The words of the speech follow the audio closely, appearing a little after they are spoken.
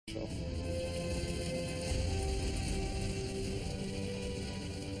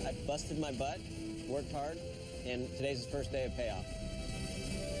busted my butt, worked hard, and today's the first day of payoff.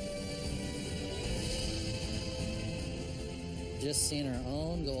 Just seeing our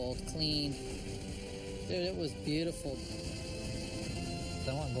own gold clean. Dude, it was beautiful.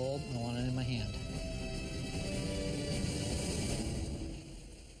 I want gold, I want it in my hand.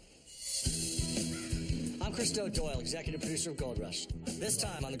 I'm Christo Doyle, executive producer of Gold Rush. This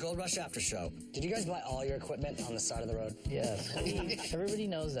time on the Gold Rush After Show. Did you guys buy all your equipment on the side of the road? Yes, everybody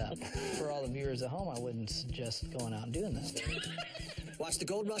knows that. For all the viewers at home, I wouldn't suggest going out and doing that. Watch the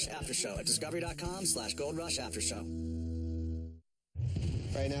Gold Rush After Show at discovery.com/Gold Rush After Show.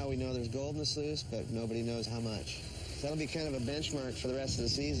 Right now we know there's gold in the sluice, but nobody knows how much. That'll be kind of a benchmark for the rest of the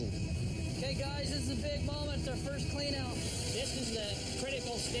season. Okay, guys, this is a big moment. It's our first clean out. This is the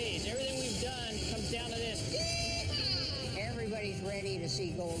critical stage. Everything we've done comes down to this. Everybody's ready to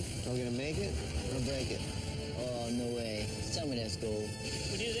see gold. Are we gonna make it or break it? Oh, no way. Tell me that's gold.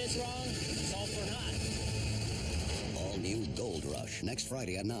 If we do this wrong, it's all for naught. All new Gold Rush, next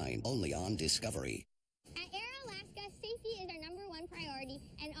Friday at 9, only on Discovery. At Air Alaska, safety is our #1 priority,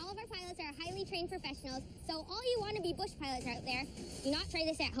 and all of our pilots are highly trained professionals, so all you wannabe bush pilots out there, do not try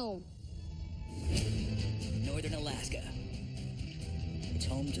this at home. Northern Alaska. It's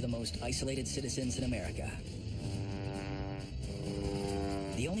home to the most isolated citizens in America.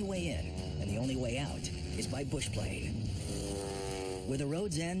 The only way in and the only way out is by bushplane. Where the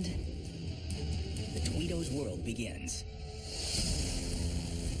roads end, the Tweedo's world begins.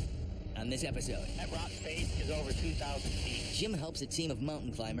 On this episode, That rock face is over 2,000 feet. Jim helps a team of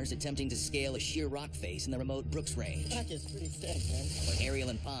mountain climbers attempting to scale a sheer rock face in the remote Brooks Range. That is pretty sick, man. When Ariel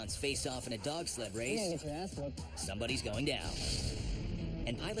and Ponce face off in a dog sled race, Get your ass whooped. somebody's going down.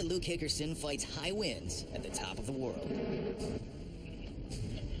 And pilot Luke Hickerson fights high winds at the top of the world.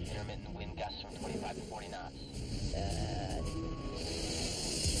 Intermittent wind gusts from 25 to 40 knots.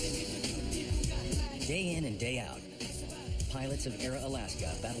 Day in and day out, pilots of Air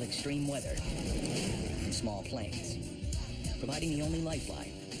Alaska battle extreme weather in small planes, providing the only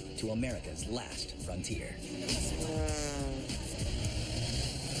lifeline to America's last frontier.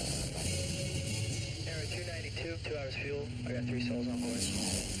 Air 292, 2 hours fuel. I got 3 souls on board.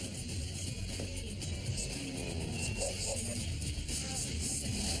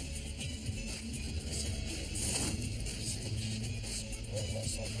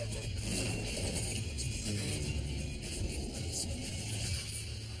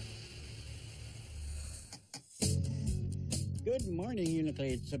 Good morning,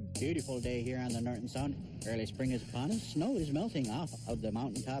 Unicely. It's a beautiful day here on the Norton Sound. Early spring is upon us. Snow is melting off of the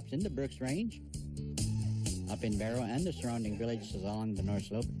mountaintops in the Brooks Range, up in Barrow and the surrounding villages along the North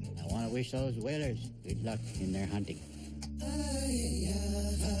Slope. I want to wish those whalers good luck in their hunting.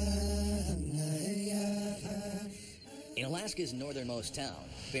 In Alaska's northernmost town,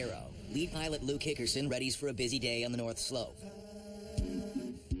 Barrow, lead pilot Luke Hickerson readies for a busy day on the North Slope.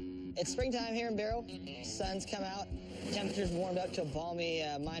 It's springtime here in Barrow. Sun's come out. Temperatures warmed up to a balmy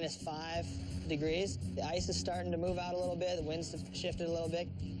 -5 degrees. The ice is starting to move out a little bit. The winds have shifted a little bit.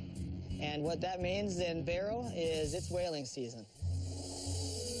 And what that means in Barrow is it's whaling season.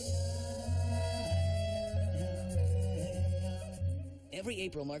 Every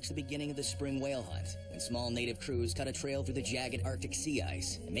April marks the beginning of the spring whale hunt, when small native crews cut a trail through the jagged Arctic sea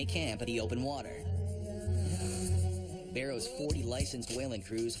ice and make camp at the open water. Barrow's 40 licensed whaling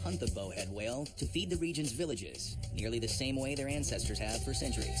crews hunt the bowhead whale to feed the region's villages, nearly the same way their ancestors have for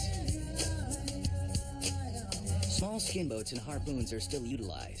centuries. Small skin boats and harpoons are still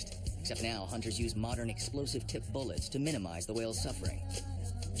utilized, except now hunters use modern explosive-tipped bullets to minimize the whale's suffering.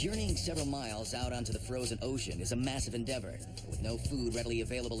 Journeying several miles out onto the frozen ocean is a massive endeavor. With no food readily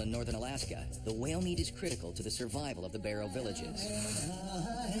available in northern Alaska, the whale meat is critical to the survival of the Barrow villages.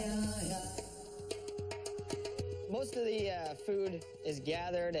 Most of the food is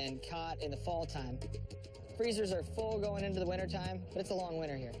gathered and caught in the fall time. Freezers are full going into the winter time, but it's a long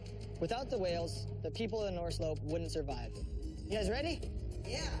winter here. Without the whales, the people of the North Slope wouldn't survive. You guys ready?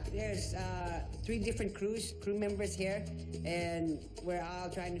 Yeah, there's 3 different crew members here, and we're all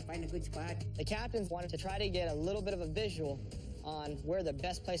trying to find a good spot. The captains wanted to try to get a little bit of a visual on where the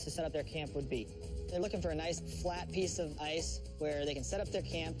best place to set up their camp would be. They're looking for a nice flat piece of ice where they can set up their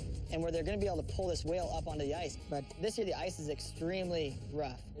camp and where they're going to be able to pull this whale up onto the ice. But this year the ice is extremely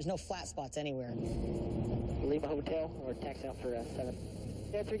rough. There's no flat spots anywhere. Leave a hotel or taxi out for 7.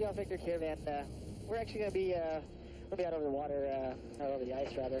 Yeah, 3 Delta Victor Caravan. We're actually going to be out over the water, out over the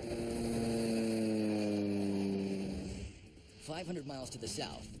ice rather. 500 miles to the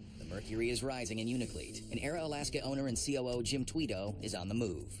south, the mercury is rising in Unicleat, and Air Alaska owner and COO Jim Tweedo is on the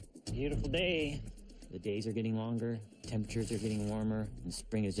move. Beautiful day. The days are getting longer. Temperatures are getting warmer, and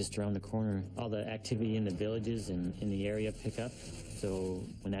spring is just around the corner. All the activity in the villages and in the area pick up. So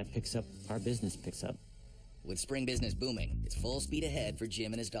when that picks up, our business picks up. With spring business booming, it's full speed ahead for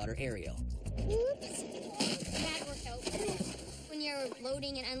Jim and his daughter Ariel. Oops. Bad workout. When you're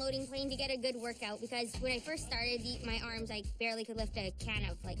loading and unloading planes, you get a good workout, because when I first started, my arms, I barely could lift a can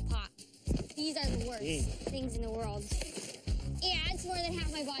of, pop. These are the worst things in the world. Yeah, it's more than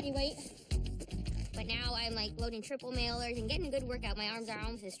half my body weight. But now I'm, loading triple mailers and getting a good workout. My arms are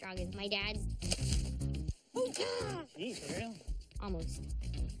almost as strong as my dad's. Oh, Jeez, Ariel. almost.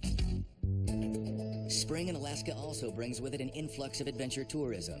 Spring in Alaska also brings with it an influx of adventure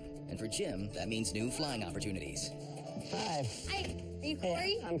tourism. And for Jim, that means new flying opportunities. Hi. Hi. Are you Corey?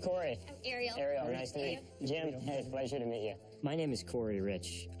 Hey, I'm Corey. I'm Ariel. Ariel, nice to meet you. Jim, hey, pleasure to meet you. My name is Corey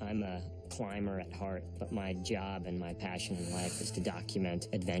Rich. I'm a climber at heart, but my job and my passion in life is to document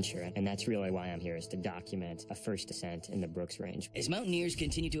adventure, and that's really why I'm here, is to document a first descent in the Brooks Range. As mountaineers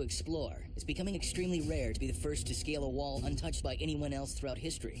continue to explore, it's becoming extremely rare to be the first to scale a wall untouched by anyone else throughout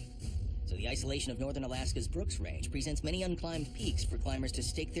history. So the isolation of northern Alaska's Brooks Range presents many unclimbed peaks for climbers to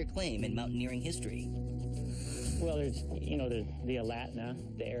stake their claim in mountaineering history. Well, there's, the Alatna,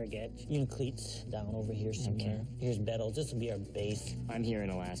 the Arrogate, Cleats down over here somewhere. Here's Bettles. This will be our base. I'm here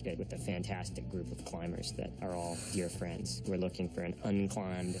in Alaska with a fantastic group of climbers that are all dear friends. We're looking for an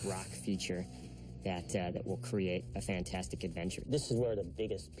unclimbed rock feature that will create a fantastic adventure. This is where the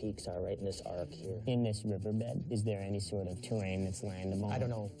biggest peaks are, right in this arc here. In this riverbed, is there any sort of terrain that's landable? I don't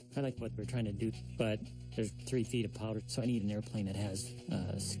know. I like what we're trying to do, but there's 3 feet of powder, so I need an airplane that has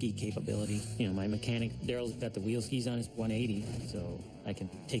ski capability. My mechanic, Daryl's got the wheel skis on his 180, so I can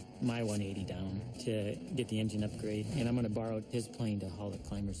take my 180 down to get the engine upgrade, and I'm going to borrow his plane to haul the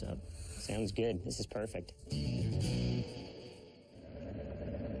climbers up. Sounds good. This is perfect.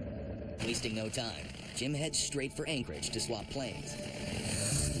 Wasting no time, Jim heads straight for Anchorage to swap planes.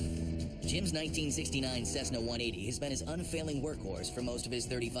 Jim's 1969 Cessna 180 has been his unfailing workhorse for most of his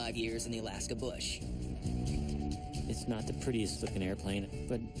 35 years in the Alaska bush. It's not the prettiest looking airplane,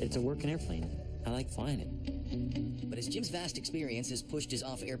 but it's a working airplane. I like flying it. But as Jim's vast experience has pushed his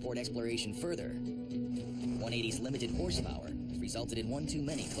off-airport exploration further, 180's limited horsepower has resulted in one too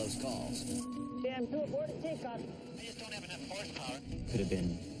many close calls. Jim, to abort a takeoff. I just don't have enough horsepower. Could have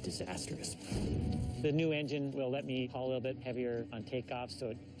been disastrous. The new engine will let me haul a little bit heavier on takeoff, so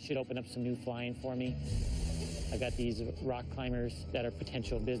it should open up some new flying for me. I've got these rock climbers that are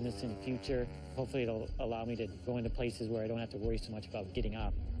potential business in the future. Hopefully it'll allow me to go into places where I don't have to worry so much about getting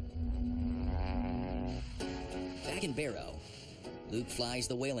up. Back in Barrow, Luke flies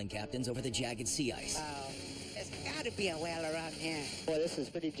the whaling captains over the jagged sea ice. There's got to be a whale around here. Boy, this is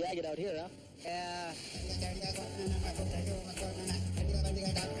pretty jagged out here, huh? Yeah.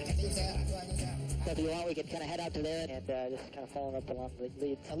 So if you want, we could kind of head out to there and just kind of follow up along the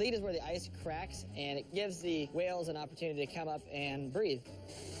lead. A lead is where the ice cracks, and it gives the whales an opportunity to come up and breathe.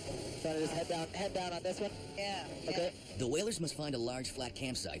 So just head down on this one? Yeah. Okay. The whalers must find a large flat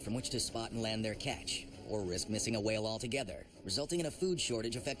campsite from which to spot and land their catch, or risk missing a whale altogether, resulting in a food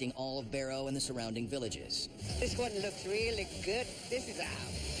shortage affecting all of Barrow and the surrounding villages. This one looks really good. This is a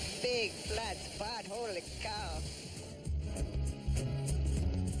big flat spot. Holy cow.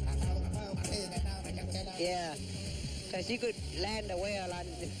 Yeah, because you could land a whale on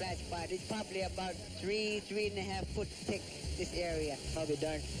this flat spot. It's probably about 3.5 foot thick, this area. I'll be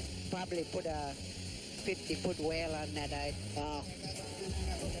darned. Probably put a 50-foot whale on that ice. Wow.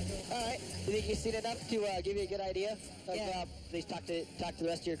 All right. You think you've seen enough to give you a good idea? Of, Yeah. At least talk to the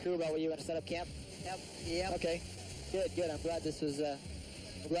rest of your crew about where you want to set up camp? Yep. Okay. Good. I'm glad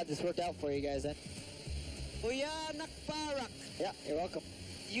this worked out for you guys then. Uya Nakparak. Yeah, you're welcome.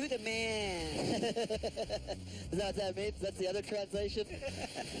 You the man. Is that what that means? That's the other translation?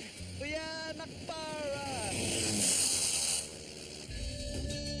 Uya Nakparak.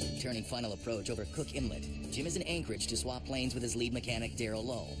 Turning final approach over Cook Inlet, Jim is in Anchorage to swap planes with his lead mechanic, Daryl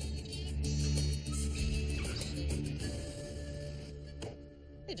Lowell.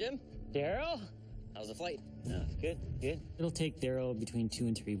 Hey, Jim. Daryl? How's the flight? No, good. It'll take Daryl between 2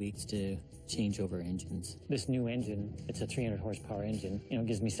 and 3 weeks to change over engines. This new engine, it's a 300 horsepower engine.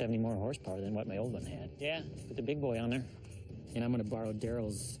 Gives me 70 more horsepower than what my old one had. Yeah, put the big boy on there. And I'm going to borrow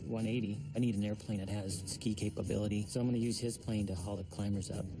Daryl's 180. I need an airplane that has ski capability, so I'm going to use his plane to haul the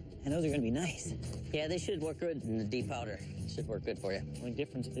climbers up. And those are going to be nice. Yeah, they should work good in the deep powder. Should work good for you. The only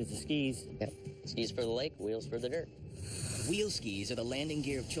difference is the skis. Yep. Skis for the lake, wheels for the dirt. Wheel skis are the landing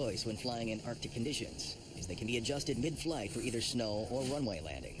gear of choice when flying in Arctic conditions. as they can be adjusted mid-flight for either snow or runway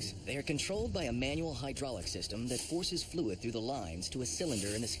landings. They are controlled by a manual hydraulic system that forces fluid through the lines to a cylinder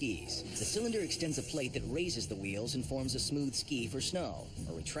in the skis. The cylinder extends a plate that raises the wheels and forms a smooth ski for snow,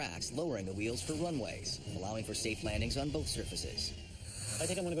 or retracts, lowering the wheels for runways, allowing for safe landings on both surfaces. I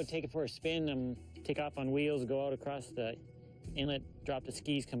think I'm going to go take it for a spin, take off on wheels, go out across the inlet, drop the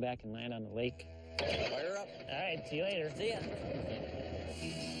skis, come back and land on the lake. Fire up. All right, see you later. See ya.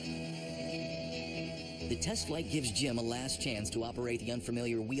 The test flight gives Jim a last chance to operate the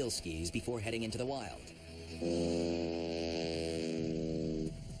unfamiliar wheel skis before heading into the wild.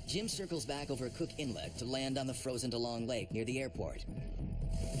 Jim circles back over Cook Inlet to land on the frozen DeLong Lake near the airport.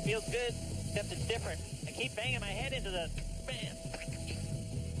 Feels good, except it's different. I keep banging my head into the...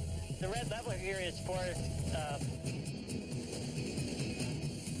 The red leveler here is for...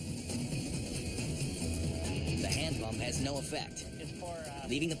 The hand pump has no effect, It's for,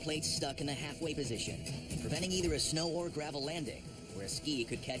 leaving the plate stuck in the halfway position, preventing either a snow or gravel landing, where a ski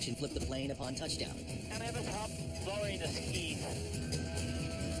could catch and flip the plane upon touchdown. I'm having problems lowering the skis.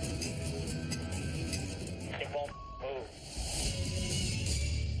 It won't move.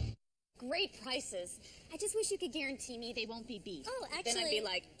 Great prices. I just wish you could guarantee me they won't be beat. Oh, actually... Then I'd be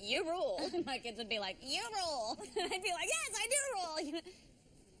like, you rule. My kids would be like, you rule. And I'd be like, yes, I do rule.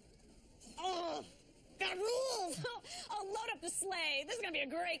 Oh, that rules. Oh, load up the sleigh. This is going to be a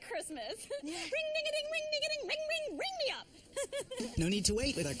great Christmas. Ring, ding-a-ding, ring, ding-a-ding, ring, ring, ring me up. No need to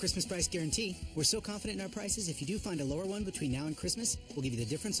wait with our Christmas price guarantee. We're so confident in our prices, if you do find a lower one between now and Christmas, we'll give you the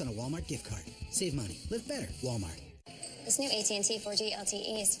difference on a Walmart gift card. Save money. Live better. Walmart. This new AT&T 4G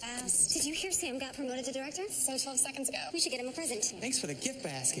LTE is fast. Did you hear Sam got promoted to director? So 12 seconds ago. We should get him a present. Thanks for the gift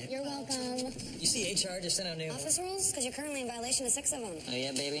basket. You're welcome. You see HR just sent out new... Office rules? Because you're currently in violation of 6 of them. Oh,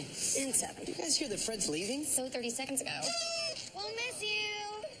 yeah, baby? And 7. You guys hear that Fred's leaving? So 30 seconds ago. We'll miss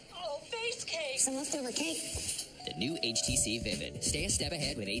you. Oh, face cake. Some leftover cake. The new HTC Vivid. Stay a step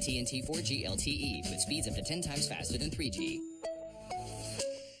ahead with AT&T 4G LTE with speeds up to 10 times faster than 3G.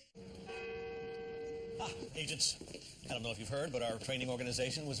 Agents, I don't know if you've heard, but our training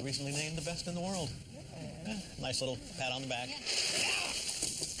organization was recently named the best in the world. Yeah, nice little pat on the back.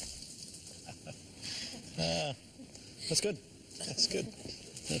 That's good. That's good.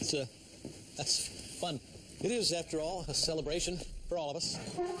 That's fun. It is, after all, a celebration for all of us.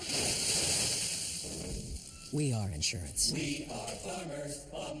 We are insurance. We are farmers.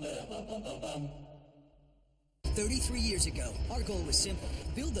 Bum, bum, bum, bum, bum. 33 years ago, our goal was simple.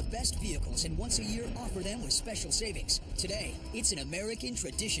 Build the best vehicles and once a year offer them with special savings. Today, it's an American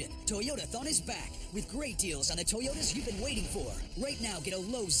tradition. Toyotathon is back with great deals on the Toyotas you've been waiting for. Right now, get a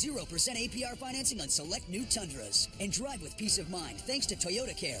low 0% APR financing on select new Tundras. And drive with peace of mind thanks to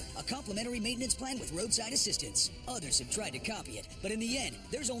Toyota Care, a complimentary maintenance plan with roadside assistance. Others have tried to copy it, but in the end,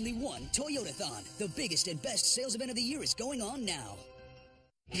 there's only one Toyotathon. The biggest and best sales event of the year is going on now.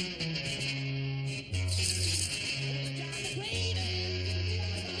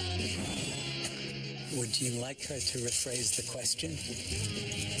 Would you like her to rephrase the question?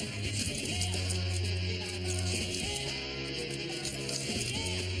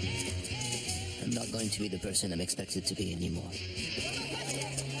 I'm not going to be the person I'm expected to be anymore.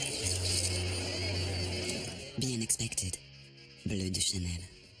 Bien expected. Bleu de Chanel.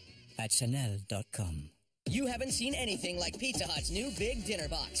 At Chanel.com. You haven't seen anything like Pizza Hut's new Big Dinner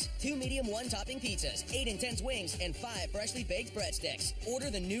Box. 2 medium, 1-topping pizzas, 8 intense wings, and 5 freshly baked breadsticks. Order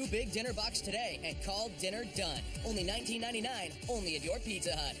the new Big Dinner Box today and call dinner done. Only $19.99, only at your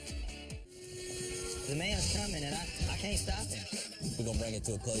Pizza Hut. The man's coming, and I can't stop him. We're going to bring it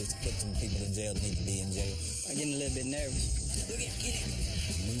to a close to put some people in jail that need to be in jail. I'm getting a little bit nervous. Look at it.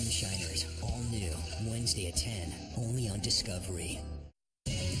 Moonshiners, all new. Wednesday at 10, only on Discovery.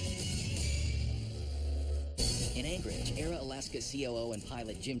 In Anchorage, Era Alaska COO and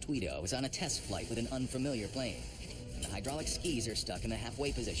pilot Jim Tweedo is on a test flight with an unfamiliar plane. The hydraulic skis are stuck in the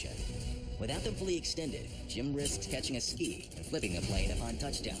halfway position. Without them fully extended, Jim risks catching a ski and flipping the plane upon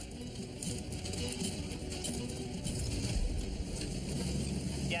touchdown.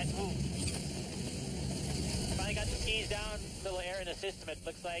 Yeah, it's moved. Finally got the skis down, little air in the system, it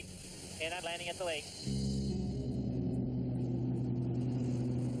looks like, and I'm landing at the lake.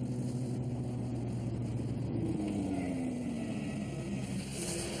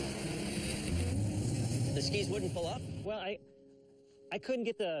 The skis wouldn't pull up? Well, I couldn't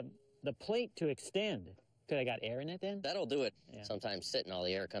get the plate to extend. Could I got air in it then? That'll do it. Yeah. Sometimes sitting, all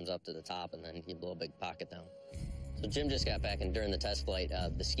the air comes up to the top, and then you blow a big pocket down. So Jim just got back, and during the test flight,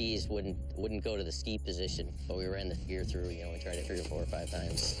 the skis wouldn't go to the ski position, but we ran the gear through. We tried it 3 or 4 or 5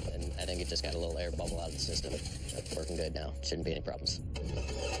 times, and I think it just got a little air bubble out of the system. It's working good now. Shouldn't be any problems.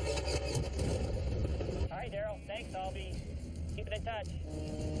 All Thanks. I'll be keeping in touch.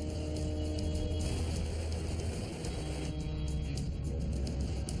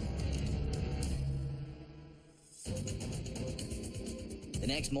 The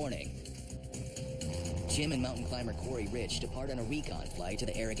next morning, Jim and mountain climber Corey Rich depart on a recon flight to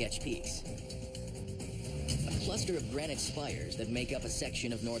the Arrogetch Peaks, a cluster of granite spires that make up a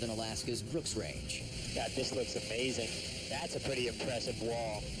section of northern Alaska's Brooks Range. God, this looks amazing. That's a pretty impressive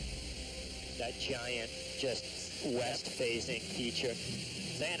wall. That giant, just west-facing feature.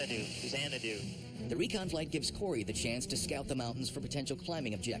 Xanadu. The recon flight gives Corey the chance to scout the mountains for potential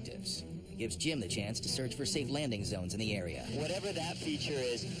climbing objectives. It gives Jim the chance to search for safe landing zones in the area. Whatever that feature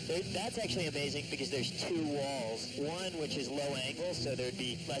is, that's actually amazing because there's two walls. One which is low angle, so there'd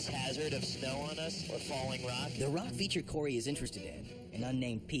be less hazard of snow on us or falling rock. The rock feature Corey is interested in, an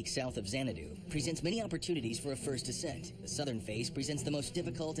unnamed peak south of Xanadu, presents many opportunities for a first ascent. The southern face presents the most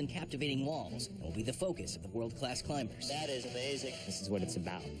difficult and captivating walls and will be the focus of the world-class climbers. That is amazing. This is what it's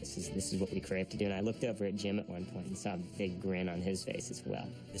about. This is what we crave to do. And I looked over at Jim at one point and saw a big grin on his face as well.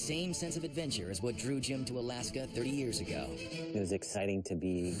 The same sense of adventure is what drew Jim to Alaska 30 years ago. It was exciting to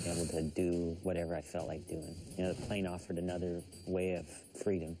be able to do whatever I felt like doing. You know, the plane offered another way of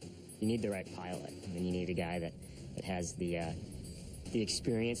freedom. You need the right pilot. I mean, you need a guy that has the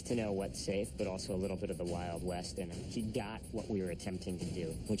experience to know what's safe, but also a little bit of the Wild West in him. He got what we were attempting to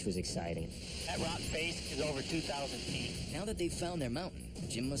do, which was exciting. That rock face is over 2,000 feet. Now that they've found their mountain,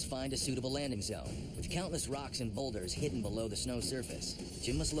 Jim must find a suitable landing zone. With countless rocks and boulders hidden below the snow surface,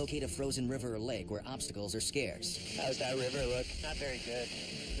 Jim must locate a frozen river or lake where obstacles are scarce. How's that river look? Not very good.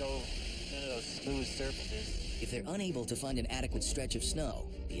 None of those smooth surfaces. If they're unable to find an adequate stretch of snow,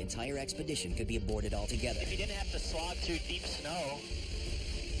 the entire expedition could be aborted altogether. If you didn't have to slog through deep snow,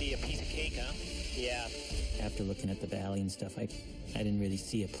 it'd be a piece of cake, huh? Yeah. After looking at the valley and stuff, I didn't really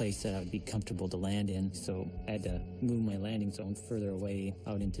see a place that I would be comfortable to land in, so I had to move my landing zone further away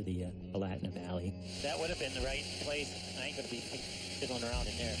out into the Alatna Valley. That would have been the right place. I ain't going to be fiddling around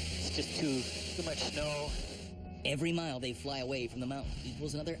in there. It's just too much snow. Every mile they fly away from the mountain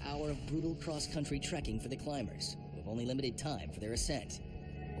equals another hour of brutal cross-country trekking for the climbers, who have only limited time for their ascent.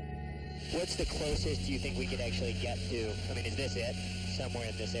 What's the closest you think we could actually get to? I mean, is this it? Somewhere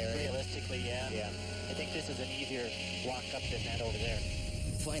in this area? Realistically, yeah. Yeah. I think this is an easier walk up than that over there.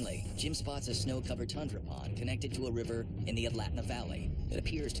 Finally, Jim spots a snow-covered tundra pond connected to a river in the Alatna Valley. It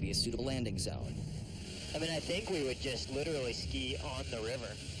appears to be a suitable landing zone. I mean, I think we would just literally ski on the river.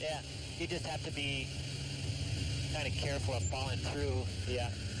 Yeah. You just have to be kind of careful of falling through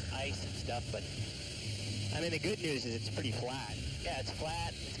ice and stuff, but I mean, the good news is it's pretty flat. Yeah, it's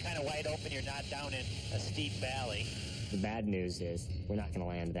flat, it's kind of wide open, you're not down in a steep valley. The bad news is we're not going to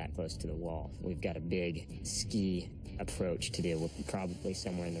land that close to the wall. We've got a big ski approach to do. We're probably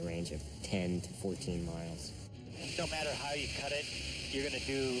somewhere in the range of 10 to 14 miles. No matter how you cut it, you're going to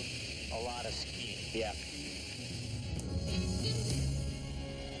do a lot of skiing. Yeah.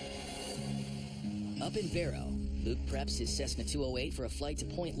 Up in Barrow, Luke preps his Cessna 208 for a flight to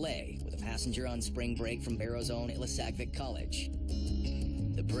Point Lay with a passenger on spring break from Barrow's own Ilisagvik College.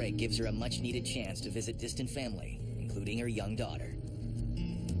 The break gives her a much-needed chance to visit distant family, including her young daughter.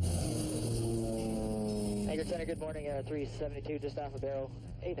 Anchor Center, good morning. 372 just off of Barrow,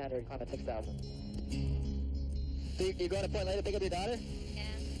 800, climb at 6,000. So you're going to Point Lay to pick up your daughter?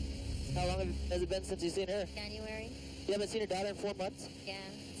 Yeah. How long has it been since you've seen her? January. You haven't seen your daughter in 4 months? Yeah.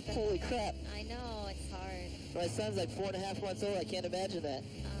 Holy crap. I know, it's hard. My son's like 4.5 months old. I can't imagine that.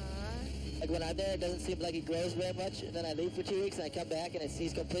 Like when I'm there, it doesn't seem like he grows very much. And then I leave for 2 weeks and I come back and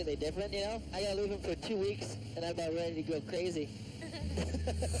he's completely different, you know? I gotta leave him for 2 weeks and I'm about ready to go crazy.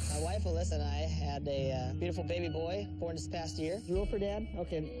 My wife Alyssa and I had a beautiful baby boy born this past year. Drool for Dad?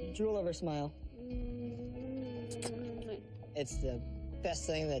 Okay, drool over smile. It's the best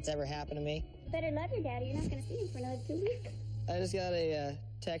thing that's ever happened to me. Better love your daddy. You're not going to see him for another 2 weeks. I just got a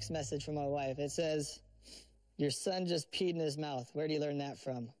text message from my wife. It says, "Your son just peed in his mouth. Where do you learn that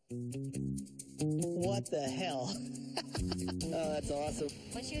from?" What the hell? Oh, that's awesome.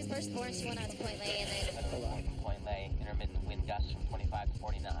 When she was first born, she went out to Point Lay and then... From Point Lay, intermittent wind gusts from 25 to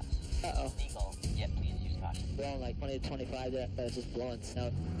 40 knots. Uh-oh. Legal, yet please use caution. Blowing like 20 to 25, it's just blowing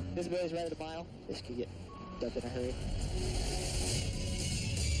snow. Visibility's right at a mile. This could get stuck in a hurry.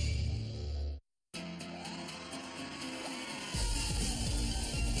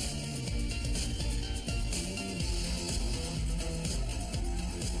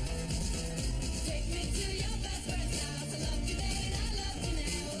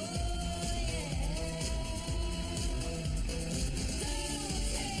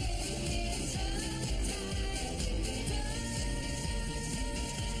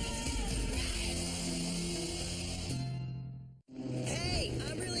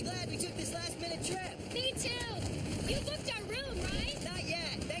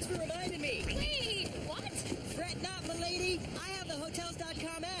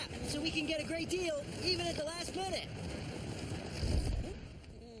 great deal, even at the last minute.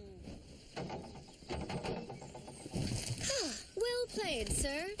 Well played,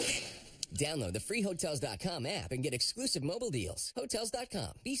 sir. Download the free Hotels.com app and get exclusive mobile deals.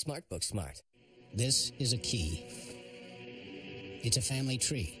 Hotels.com. Be smart, book smart. This is a key. It's a family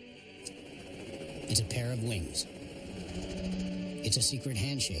tree. It's a pair of wings. It's a secret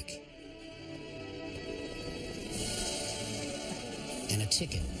handshake. And a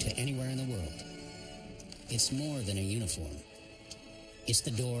ticket to anywhere in the world. It's more than a uniform. It's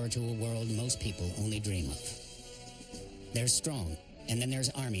the door to a world most people only dream of. There's Strong, and then there's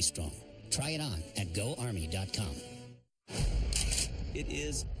Army Strong. Try it on at GoArmy.com. It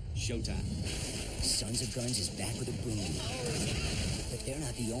is showtime. Sons of Guns is back with a boom. But they're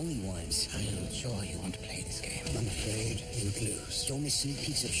not the only ones. Are you sure you want to play this game? I'm afraid you'd lose. Don't miss sneak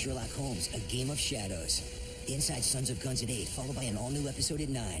peeks of Sherlock Holmes, A Game of Shadows. Inside Sons of Guns at 8, followed by an all-new episode at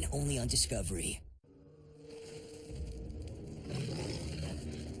 9, only on Discovery.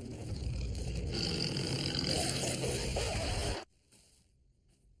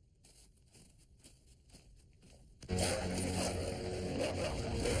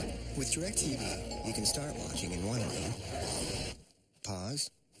 With DirecTV, you can start watching in one room, pause,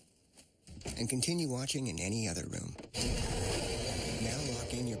 and continue watching in any other room. Now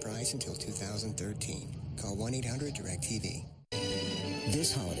lock in your price until 2013. Call 1-800-DirecTV.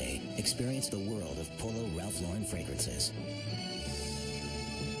 This holiday, experience the world of Polo Ralph Lauren fragrances.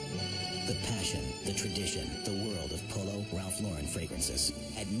 The passion, the tradition, the world of Polo Ralph Lauren fragrances.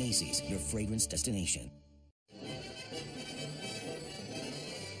 At Macy's, your fragrance destination.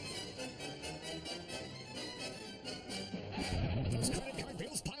 Those credit card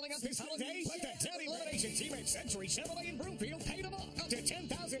bills piling up this holiday? Let the debt elimination team at Century Chevrolet in Broomfield pay them up to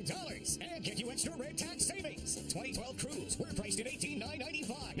 $10,000 and get you extra red tax savings. 2012 Cruise, we're priced at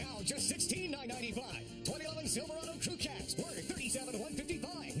 $18,995. Now just $16,995. 2011 Silverado Crew Cabs, we're at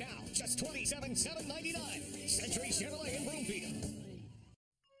 $37,155. Now just $27,799. Century Chevrolet in Broomfield.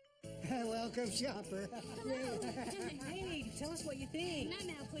 Welcome, shopper. Hey, tell us what you think. Not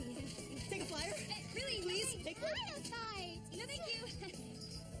now, please. Take a flyer. Really, please? Take one. Outside. No, thank you.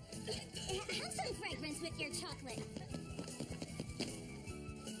 Have some fragrance with your chocolate.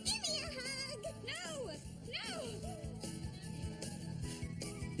 Give me a hug. No.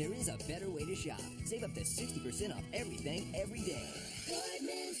 There is a better way to shop. Save up to 60% off everything, every day.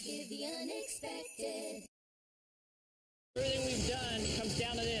 Goodman's give the unexpected. Everything we've done comes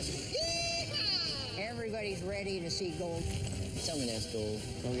down to this. Everybody's ready to see gold. Tell me that's gold.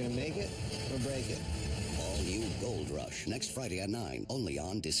 Are we going to make it or break it? All new Gold Rush, next Friday at 9, only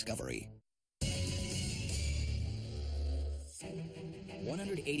on Discovery.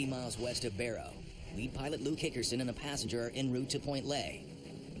 180 miles west of Barrow, lead pilot Luke Hickerson and a passenger are en route to Point Lay.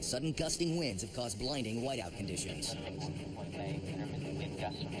 Sudden gusting winds have caused blinding whiteout conditions. Point Lay, intermittent wind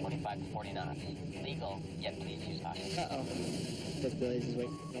gusts from 25 to 40 knots. Legal, yet please use caution. Uh-oh. This Billy's is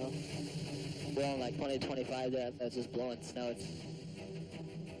waiting. No. Blowing like 20 to 25 there. That's just blowing snow.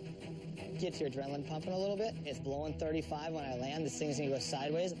 Gets your adrenaline pumping a little bit. It's blowing 35 when I land. This thing's gonna go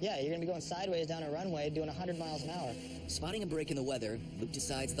sideways. Yeah, you're gonna be going sideways down a runway doing 100 miles an hour. Spotting a break in the weather, Luke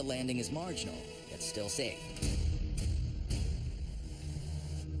decides the landing is marginal, yet still safe.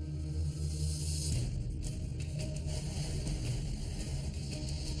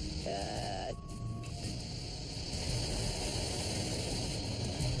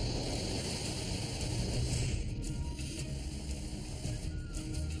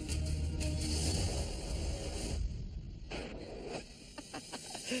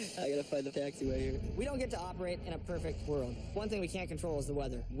 I gotta find the taxiway here. We don't get to operate in a perfect world. One thing we can't control is the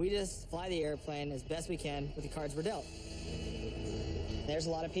weather. We just fly the airplane as best we can with the cards we're dealt. There's a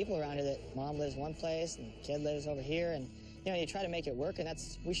lot of people around here that mom lives one place and kid lives over here, and you know, you try to make it work, and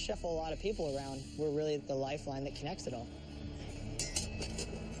we shuffle a lot of people around. We're really the lifeline that connects it all.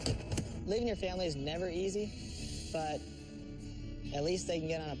 Leaving your family is never easy, but at least they can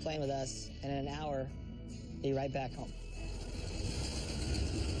get on a plane with us, and in an hour, be right back home.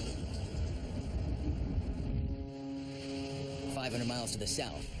 .500 miles to the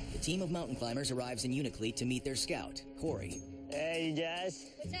south, the team of mountain climbers arrives in Unalakleet to meet their scout, Corey. Hey, you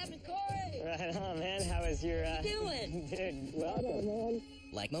guys. What's happening, Corey? Right on, man. How was your, What you doing? Dude, welcome, man.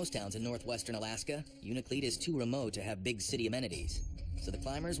 Like most towns in northwestern Alaska, Unalakleet is too remote to have big city amenities. So the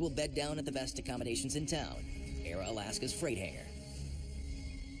climbers will bed down at the best accommodations in town, Era Alaska's freight hangar.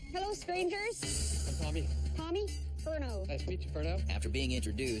 Hello, strangers. I'm Tommy. Tommy? Furno. Nice to meet you, Furno. After being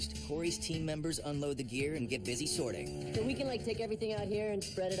introduced, Corey's team members unload the gear and get busy sorting. So we can, take everything out here and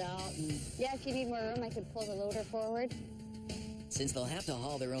spread it out and... Yeah, if you need more room, I could pull the loader forward. Since they'll have to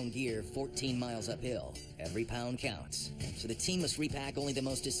haul their own gear 14 miles uphill, every pound counts. So the team must repack only the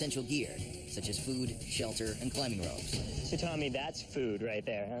most essential gear, such as food, shelter, and climbing ropes. So Tommy, that's food right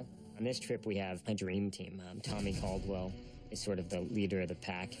there, huh? On this trip, we have a dream team. Tommy Caldwell is sort of the leader of the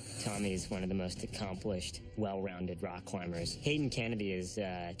pack. Tommy is one of the most accomplished, well-rounded rock climbers. Hayden Kennedy is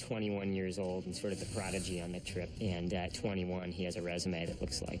 21 years old and sort of the prodigy on the trip. And at 21, he has a resume that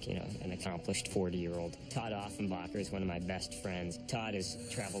looks like, you know, an accomplished 40-year-old. Todd Offenbacher is one of my best friends. Todd has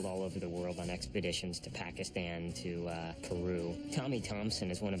traveled all over the world on expeditions to Pakistan, to Peru. Tommy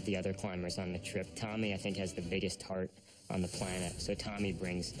Thompson is one of the other climbers on the trip. Tommy, I think, has the biggest heart on the planet. So Tommy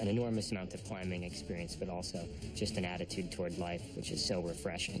brings an enormous amount of climbing experience, but also just an attitude toward life, which is so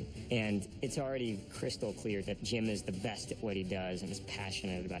refreshing. And it's already crystal clear that Jim is the best at what he does and is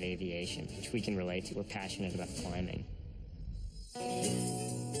passionate about aviation, which we can relate to. We're passionate about climbing.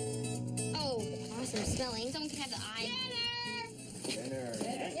 Oh, awesome smelling. Someone can have the eye. Dinner.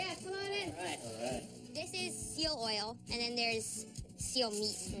 Yeah, come on in. All right. This is seal oil, and then there's seal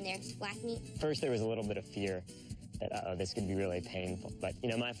meat, and there's black meat. First, there was a little bit of fear that, uh-oh, this could be really painful. But, you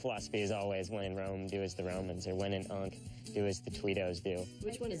know, my philosophy is always, when in Rome, do as the Romans, or when in Unk, do as the Tweedos do.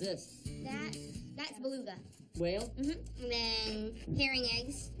 Which one is this? That's beluga. Whale? Mm-hmm. And then herring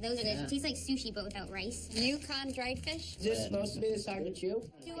eggs. Those are good. Yeah. Tastes like sushi, but without rice. Yukon dried fish. Is this supposed to be this hard to chew?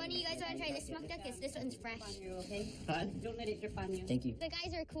 Do one of you guys want to try this smoke duck? Because this one's fresh. Huh? Don't let it drip on you. Thank you. The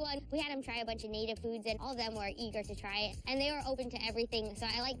guys are cool, and we had them try a bunch of native foods, and all of them were eager to try it. And they were open to everything, so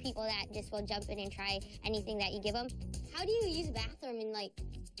I like people that just will jump in and try anything that you give them. How do you use a bathroom in, like,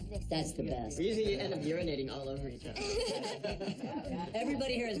 this? That's the best. We usually end up urinating all over each other.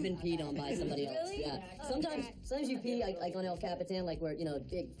 Everybody here has been peed on by somebody else. Really? Yeah. Sometimes you pee like on El Capitan, like where, you know,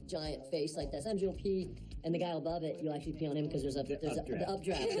 big giant face like that. Sometimes you'll pee and the guy above it, you'll actually pee on him because there's the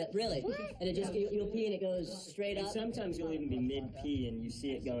updraft. Really? And it just, you'll pee and it goes straight up. And sometimes you'll even be mid-pee and you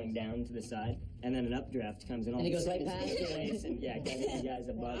see it going down to the side, and then an updraft comes in all and it goes right past your you. face, and yeah, the guy's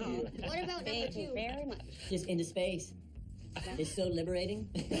above you. What about number two? Very much. Just into space. It's so liberating.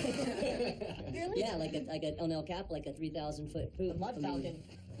 Really? Yeah, like on El Cap, like a 3,000-foot poop. Mud falcon.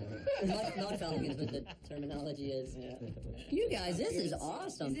 Mud falcon is what the terminology is. Yeah. You guys, this is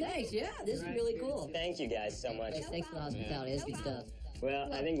awesome. Thanks. Yeah, this is really cool. Thank you guys so much. Thanks for the hospitality. It's good stuff. Well,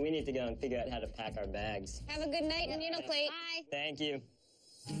 I think we need to go and figure out how to pack our bags. Have a good night, and you know, plate. Bye. Thank you.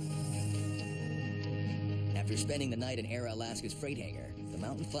 After spending the night in Air Alaska's freight hangar, the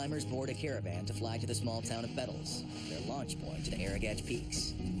mountain climbers board a caravan to fly to the small town of Bettles, their launch point to the Arrogach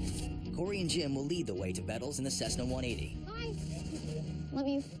Peaks. Corey and Jim will lead the way to Bettles in the Cessna 180. Bye. Love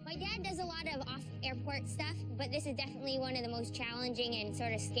you. My dad does a lot of off-airport stuff, but this is definitely one of the most challenging and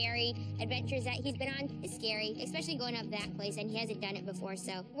sort of scary adventures that he's been on. It's scary, especially going up that place, and he hasn't done it before,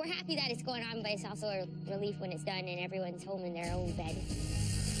 so we're happy that it's going on, but it's also a relief when it's done and everyone's home in their own bed.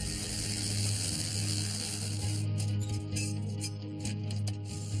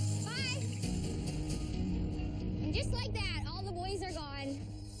 Bye! And just like that, all the boys are gone.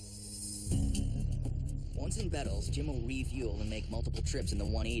 Once in Bettles, Jim will refuel and make multiple trips in the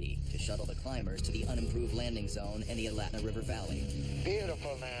 180 to shuttle the climbers to the unimproved landing zone and the Alatna River Valley.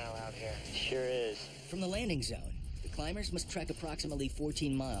 Beautiful now out here. Sure is. From the landing zone, the climbers must trek approximately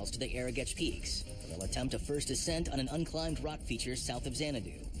 14 miles to the Arrogach Peaks. They'll attempt a first ascent on an unclimbed rock feature south of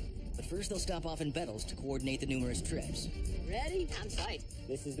Xanadu. But first they'll stop off in Bettles to coordinate the numerous trips. Ready? I'm psyched.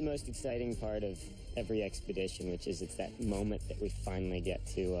 This is the most exciting part of every expedition, which is it's that moment that we finally get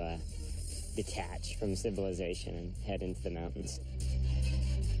to detach from civilization and head into the mountains.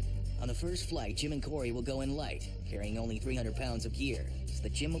 On the first flight, Jim and Corey will go in light, carrying only 300 pounds of gear, so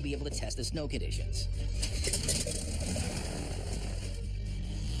that Jim will be able to test the snow conditions.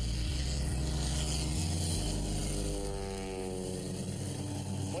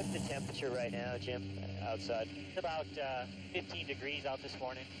 What's the temperature right now, Jim, outside? It's about 15 degrees out this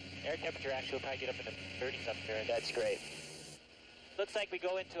morning. Air temperature actually will probably get up in the 30s up there. That's great. Looks like we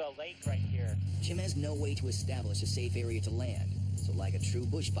go into a lake right here. Jim has no way to establish a safe area to land, so like a true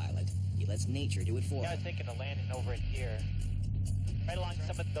bush pilot, he lets nature do it for I him. was thinking of landing over in here, right along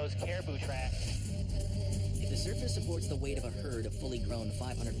some of those caribou tracks. If the surface supports the weight of a herd of fully grown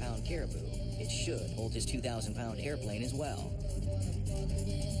 500-pound caribou, it should hold his 2,000-pound airplane as well.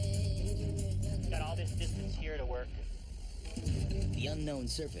 Got all this distance here to work. The unknown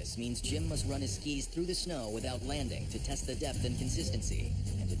surface means Jim must run his skis through the snow without landing to test the depth and consistency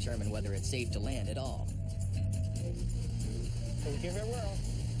and determine whether it's safe to land at all. We'll give it a whirl.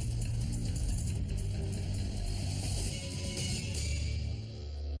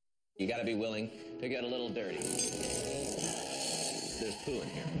 You got to be willing to get a little dirty. There's poo in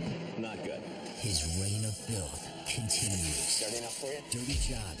here. Not good. His reign of filth continues. Dirty enough for you? Dirty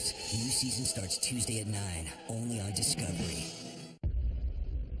Jobs. New season starts Tuesday at 9, only on Discovery.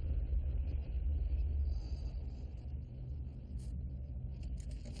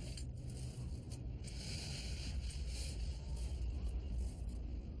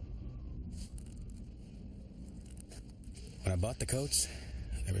 When I bought the coats,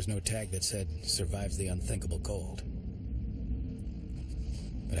 there was no tag that said, survives the unthinkable cold.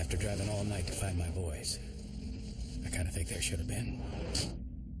 But after driving all night to find my boys, I kind of think there should have been.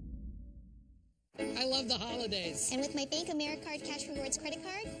 I love the holidays. And with my Bank AmeriCard Cash Rewards credit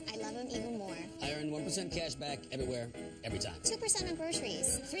card, I love them even more. I earn 1% cash back everywhere, every time. 2% on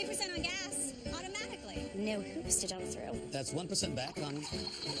groceries. 3% on gas, automatically. No hoops to jump through. That's 1% back on...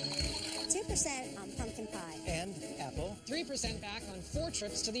 2% on pumpkin pie. And Apple. 3% back on 4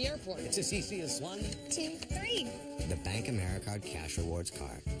 trips to the airport. It's as easy as 1, 2, 3. The Bank AmeriCard Cash Rewards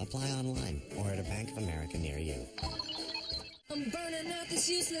card. Apply online or at a Bank of America near you. I'm burning out this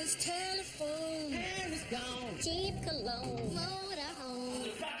useless telephone. Hair is gone. Cheap cologne.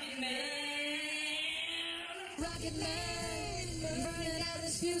 Motorhome. Rocket Man. Burning out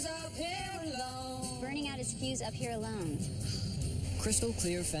his fuse up here alone. Burning out his fuse up here alone. Crystal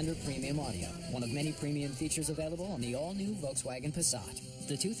Clear Fender Premium Audio, one of many premium features available on the all-new Volkswagen Passat,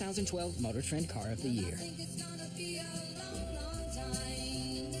 the 2012 Motor Trend Car of the Year.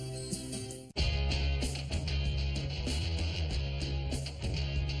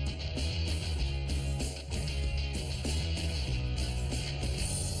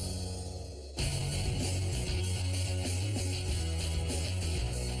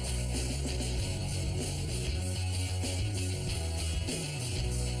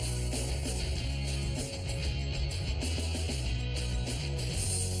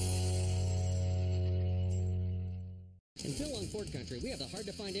 In Phil Long Ford Country, we have the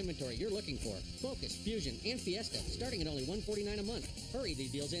hard-to-find inventory you're looking for. Focus, Fusion, and Fiesta, starting at only $149 a month. Hurry,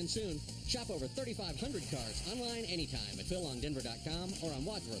 these deals end soon. Shop over 3,500 cars online anytime at PhilLongDenver.com or on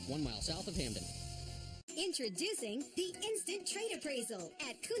Wadsworth, 1 mile south of Hamden. Introducing the Instant Trade Appraisal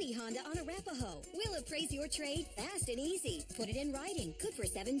at Cooney Honda on Arapahoe. We'll appraise your trade fast and easy. Put it in writing. Good for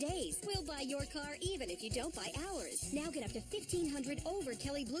 7 days. We'll buy your car even if you don't buy ours. Now get up to $1,500 over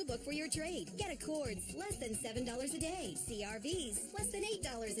Kelley Blue Book for your trade. Get Accords, less than $7 a day. CRVs, less than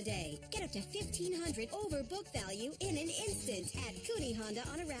 $8 a day. Get up to $1,500 over book value in an instant at Cooney Honda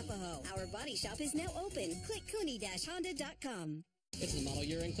on Arapahoe. Our body shop is now open. Click Cooney-Honda.com. It's the model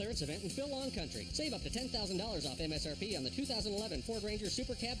year-end clearance event in Phil Long Country. Save up to $10,000 off MSRP on the 2011 Ford Ranger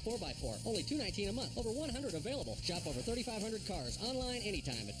Super Cab 4x4. Only $219 a month. Over 100 available. Shop over 3,500 cars online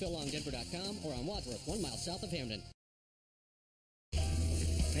anytime at PhilLongDenver.com or on Wadsworth, 1 mile south of Hamden.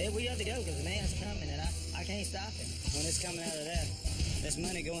 Hey, we have to go because the man's coming and I can't stop him. When it's coming out of there, there's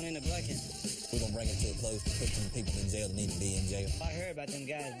money going in the bucket. We're going to bring it to a close to put some people in jail that need to be in jail. I heard about them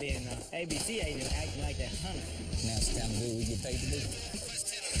guys being ABC agents acting like that hunter. Now it's time to do what we get paid to do.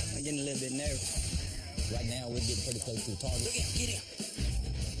 I'm getting a little bit nervous. Right now, we're getting pretty close to the target. Look out, get out.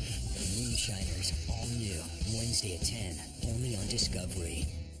 The Moonshiners, all new, Wednesday at 10, only on Discovery.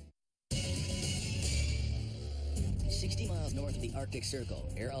 60 miles north of the Arctic Circle,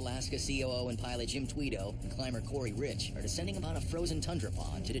 Air Alaska COO and pilot Jim Tweedo and climber Corey Rich are descending upon a frozen tundra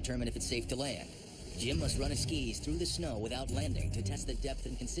pond to determine if it's safe to land. Jim must run his skis through the snow without landing to test the depth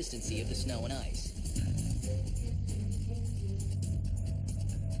and consistency of the snow and ice.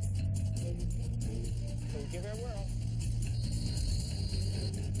 We'll give it a whirl.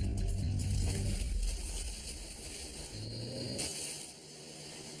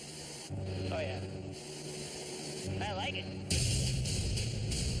 Oh, yeah. I like it.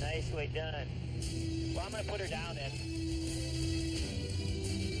 Nicely done. Well, I'm going to put her down then.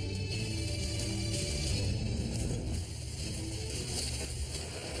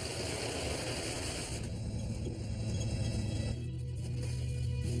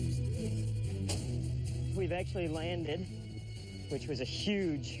 We've actually landed, which was a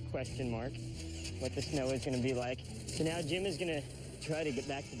huge question mark, what the snow is going to be like. So now Jim is going to try to get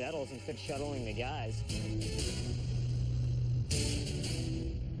back to Bettles instead of shuttling the guys.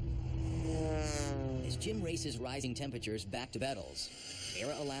 As Jim races rising temperatures back to Bettles,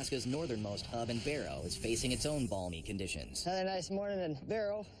 Air Alaska's northernmost hub in Barrow is facing its own balmy conditions. Another nice morning in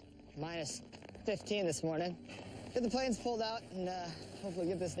Barrow, minus 15 this morning. Get the planes pulled out and hopefully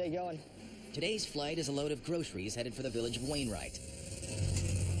get this day going. Today's flight is a load of groceries headed for the village of Wainwright.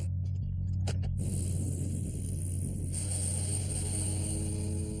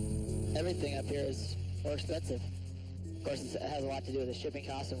 Everything up here is more expensive. Of course, it has a lot to do with the shipping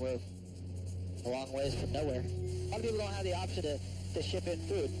costs, and we're a long ways from nowhere. A lot of people don't have the option to to ship in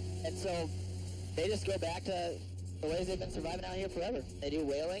food. And so they just go back to the ways they've been surviving out here forever. They do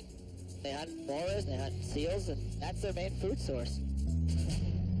whaling, they hunt moras, they hunt seals, and that's their main food source.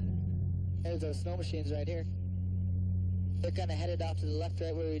 There's those snow machines right here. They're kind of headed off to the left,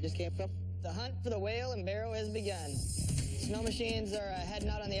 right where we just came from. The hunt for the whale and barrow has begun. Snow machines are heading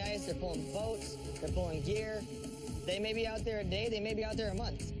out on the ice. They're pulling boats, they're pulling gear. They may be out there a day, they may be out there a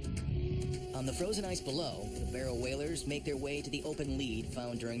month. On the frozen ice below, the barrow whalers make their way to the open lead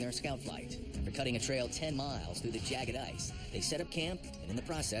found during their scout flight. After cutting a trail 10 miles through the jagged ice, they set up camp and in the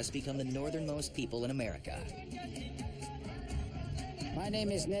process become the northernmost people in America. My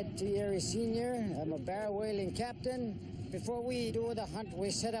name is Ned Thierry Sr. I'm a barrow whaling captain. Before we do the hunt,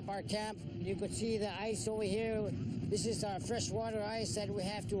 we set up our camp. You could see the ice over here. This is our freshwater ice that we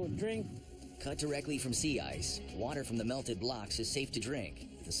have to drink. Cut directly from sea ice, water from the melted blocks is safe to drink.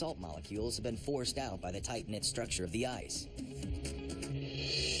 The salt molecules have been forced out by the tight-knit structure of the ice.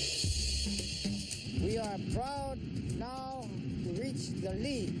 We are proud now to reach the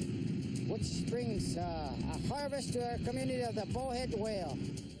lead, which brings a harvest to our community of the bowhead whale.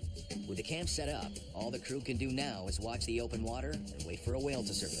 With the camp set up, all the crew can do now is watch the open water and wait for a whale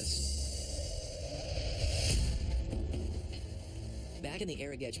to surface. Back in the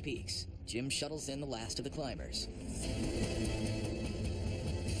Arrogedge Peaks, Jim shuttles in the last of the climbers.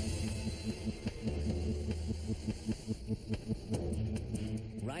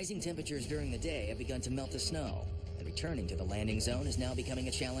 Rising temperatures during the day have begun to melt the snow, and returning to the landing zone is now becoming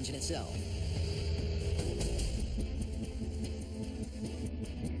a challenge in itself.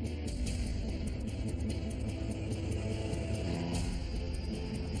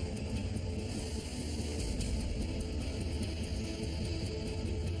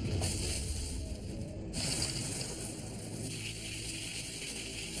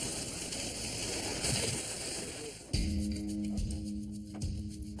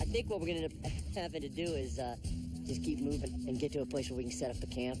 I think what we're going to end up having to do is just keep moving and get to a place where we can set up the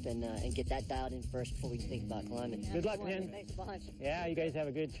camp and get that dialed in first before we can think about climbing. Good luck, man. Thanks a bunch. Yeah, you guys have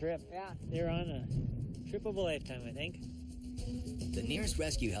a good trip. Yeah. You're on a trip of a lifetime, I think. The nearest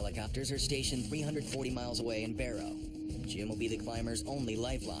rescue helicopters are stationed 340 miles away in Barrow. Jim will be the climber's only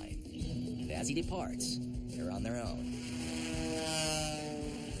lifeline. And as he departs, they're on their own.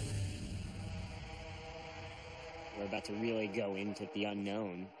 We're about to really go into the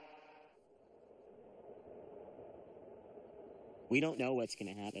unknown. We don't know what's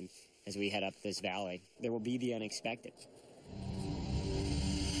going to happen as we head up this valley. There will be the unexpected.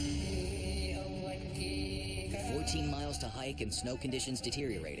 14 miles to hike and snow conditions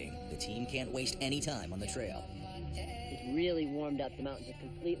deteriorating. The team can't waste any time on the trail. It's really warmed up. The mountains are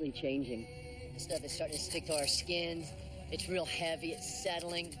completely changing. Stuff is starting to stick to our skin. It's real heavy. It's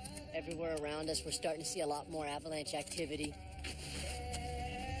settling everywhere around us. We're starting to see a lot more avalanche activity.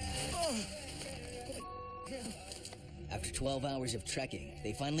 After 12 hours of trekking,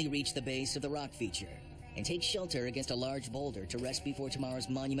 they finally reach the base of the rock feature and take shelter against a large boulder to rest before tomorrow's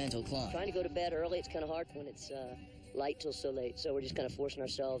monumental climb. Trying to go to bed early, it's kind of hard when it's light till so late. So we're just kind of forcing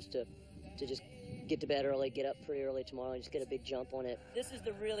ourselves to just get to bed early, get up pretty early tomorrow, and just get a big jump on it. This is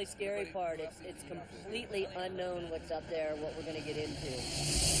the really scary part. It's completely unknown what's up there, what we're going to get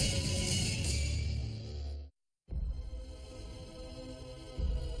into.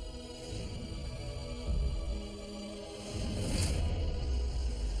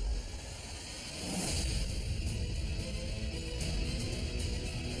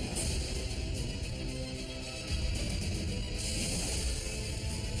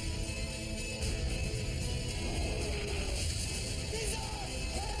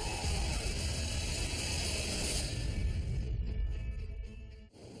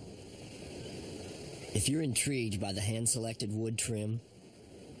 If you're intrigued by the hand-selected wood trim,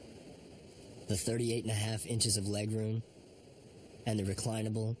 the 38.5 inches of legroom, and the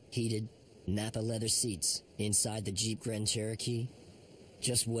reclinable, heated Napa leather seats inside the Jeep Grand Cherokee,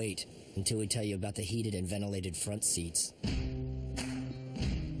 just wait until we tell you about the heated and ventilated front seats.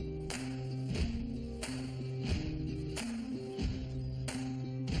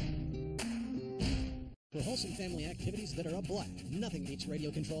 For wholesome family activities that are a blast, nothing beats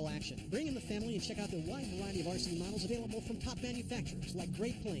radio control action. Bring in the family and check out the wide variety of RC models available from top manufacturers like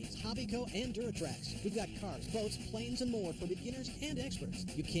Great Plains, Hobbyco, and Duratrax. We've got cars, boats, planes, and more for beginners and experts.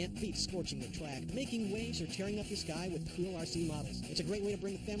 You can't beat scorching the track, making waves, or tearing up the sky with cool RC models. It's a great way to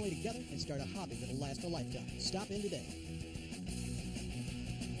bring the family together and start a hobby that'll last a lifetime. Stop in today.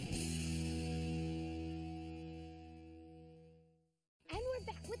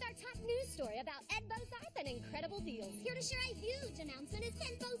 News story about Ed Bozarth and incredible deals. Here to share a huge announcement is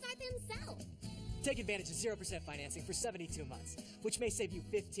Ken Bozarth himself. Take advantage of 0% financing for 72 months, which may save you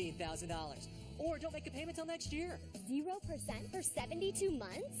 $15,000. Or don't make a payment till next year. 0% for 72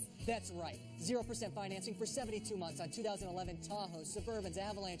 months? That's right. 0% financing for 72 months on 2011 Tahoes, Suburbans,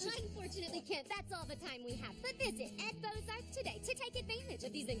 Avalanches. Unfortunately, Kent, that's all the time we have. But visit Ed Bozarth today to take advantage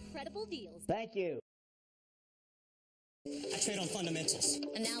of these incredible deals. Thank you. I trade on fundamentals.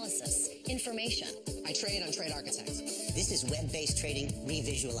 Analysis. Information. I trade on Trade Architect. This is web-based trading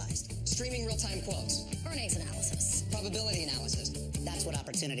revisualized. Streaming real-time quotes. Bernays analysis. Probability analysis. That's what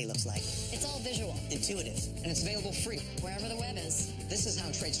opportunity looks like. It's all visual. Intuitive. And it's available free. Wherever the web is. This is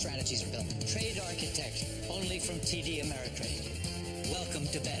how trade strategies are built. Trade Architect. Only from TD Ameritrade. Welcome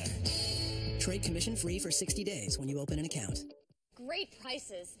to better. Trade commission free for 60 days when you open an account. Great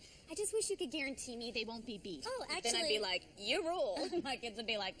prices. I just wish you could guarantee me they won't be beat. Oh, actually... Then I'd be like, you rule. My kids would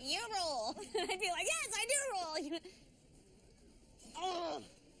be like, you rule. I'd be like, yes, I do rule. Oh,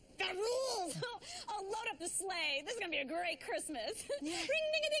 that rules. I'll load up the sleigh. This is going to be a great Christmas. Ring,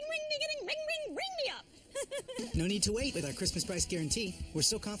 ding-a-ding, ring, ding-a-ding, ring, ring, ring me up. No need to wait with our Christmas price guarantee. We're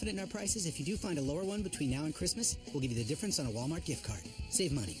so confident in our prices, if you do find a lower one between now and Christmas, we'll give you the difference on a Walmart gift card.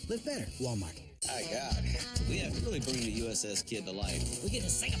 Save money. Live better. Walmart. My God, we have to really bring the USS Kid to life. We get to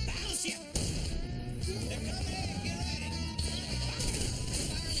sing a battleship. They're coming! Get ready! Fire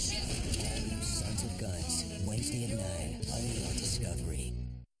on the ship! Sons of Guns, Wednesday at 9, only on Discovery.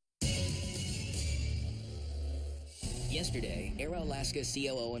 Yesterday, Air Alaska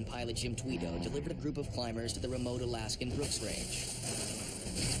COO and pilot Jim Tweedo delivered a group of climbers to the remote Alaskan Brooks Range.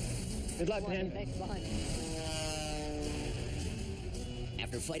 Good luck, man. Thanks, fine.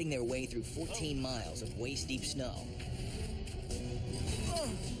 After fighting their way through 14 miles of waist-deep snow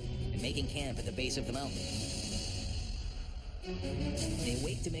and making camp at the base of the mountain, they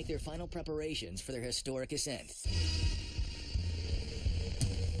wait to make their final preparations for their historic ascent.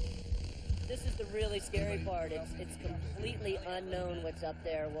 This is the really scary part. It's completely unknown what's up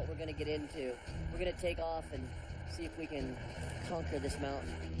there, what we're going to get into. We're going to take off and see if we can conquer this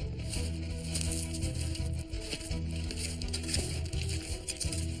mountain.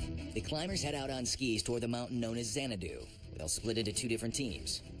 The climbers head out on skis toward the mountain known as Xanadu. They'll split into two different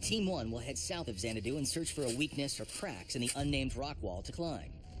teams. Team 1 will head south of Xanadu and search for a weakness or cracks in the unnamed rock wall to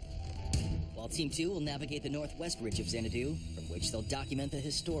climb. While Team 2 will navigate the northwest ridge of Xanadu, from which they'll document the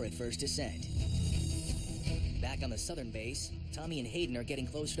historic first ascent. Back on the southern base, Tommy and Hayden are getting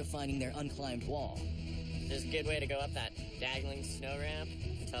closer to finding their unclimbed wall. There's a good way to go up that diagonally snow ramp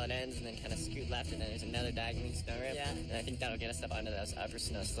until it ends and then kind of scoot left, and then there's another diagonally snow ramp. Yeah. And I think that'll get us up onto those upper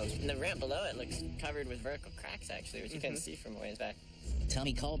snow slopes. And the ramp below it looks covered with vertical cracks, actually, which you can see from a ways back.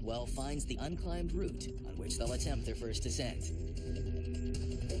 Tommy Caldwell finds the unclimbed route on which they'll attempt their first ascent.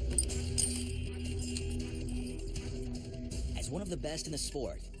 As one of the best in the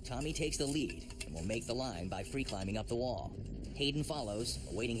sport, Tommy takes the lead and will make the line by free climbing up the wall. Hayden follows,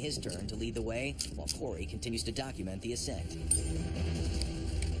 awaiting his turn to lead the way, while Corey continues to document the ascent.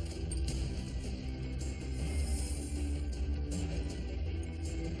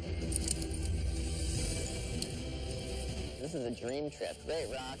 This is a dream trip.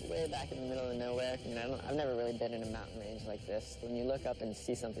 Great rock, way back in the middle of nowhere. You know, I've never really been in a mountain range like this. When you look up and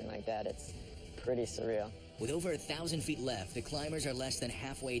see something like that, it's pretty surreal. With over 1,000 feet left, the climbers are less than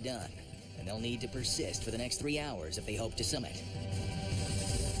halfway done, and they'll need to persist for the next 3 hours if they hope to summit.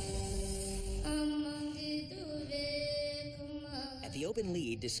 At the open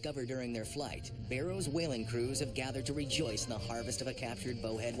lead discovered during their flight, Barrow's whaling crews have gathered to rejoice in the harvest of a captured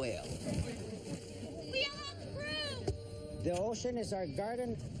bowhead whale. We all have crew! The ocean is our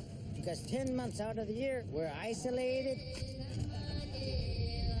garden because 10 months out of the year, we're isolated.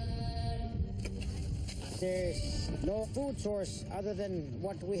 There's no food source other than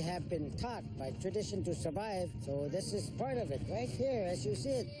what we have been taught by tradition to survive. So this is part of it right here as you see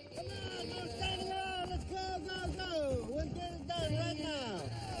it. Come on, no standing around. Let's go, go, go. We'll get it done right now.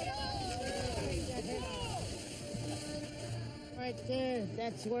 Right there,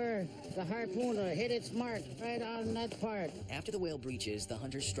 that's where the harpooner hit its mark, right on that part. After the whale breaches, the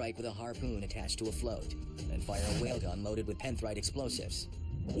hunters strike with a harpoon attached to a float, then fire a whale gun loaded with penthrite explosives,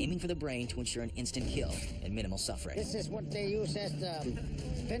 aiming for the brain to ensure an instant kill and minimal suffering. This is what they use as the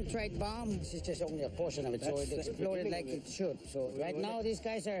penthrite bomb. This is just only a portion of it, so it exploded like it should. So right now, these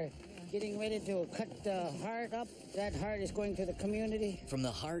guys are getting ready to cut the heart up. That heart is going to the community. From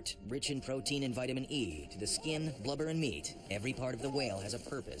the heart, rich in protein and vitamin E, to the skin, blubber, and meat, every part of the whale has a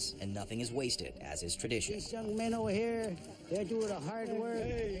purpose, and nothing is wasted, as is tradition. These young men over here, they're doing the hard work.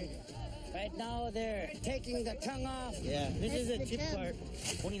 Hey, Right now, they're taking the tongue off. Yeah, this is a chip part.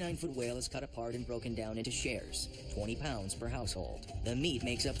 The 29-foot whale is cut apart and broken down into shares, 20 pounds per household. The meat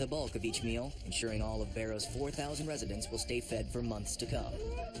makes up the bulk of each meal, ensuring all of Barrow's 4,000 residents will stay fed for months to come.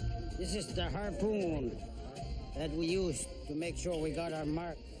 This is the harpoon that we use to make sure we got our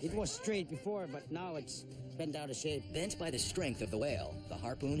mark. It was straight before, but now it's bent out of shape. Bent by the strength of the whale, the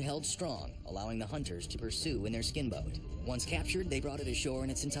harpoon held strong, allowing the hunters to pursue in their skin boat. Once captured, they brought it ashore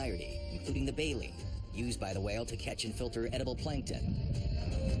in its entirety, including the baleen, used by the whale to catch and filter edible plankton.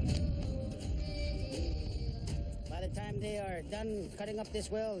 By the time they are done cutting up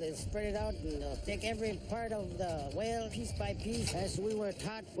this whale, they'll spread it out and they'll take every part of the whale piece by piece, as we were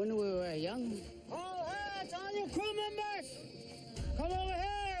taught when we were young. All hands, all you crew members, come over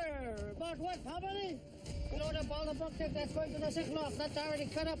here. About what, how many? Load up all the bucket that's going to the sick loft. That's already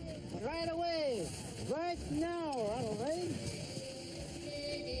cut up right away. Right now, all right?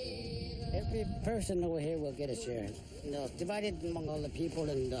 Every person over here will get a share. Divided among all the people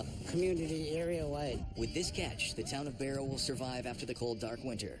in the community area-wide. With this catch, the town of Barrow will survive after the cold, dark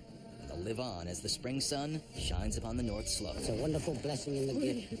winter. They'll live on as the spring sun shines upon the North Slope. It's a wonderful blessing in the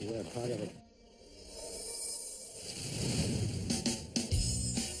gift. We're proud of it.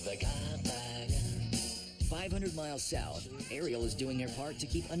 500 miles south, Ariel is doing her part to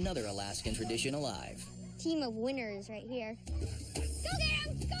keep another Alaskan tradition alive. Team of winners right here. Go get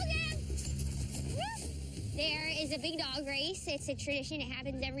 'em! Go get 'em! Woo! There is a big dog race. It's a tradition. It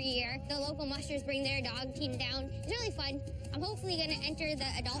happens every year. The local mushers bring their dog team down. It's really fun. I'm hopefully going to enter the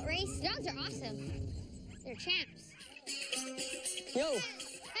adult race. The dogs are awesome. They're champs. Yo!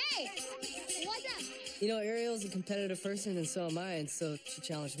 Hey! What's up? You know, Ariel's a competitive person, and so am I, and so she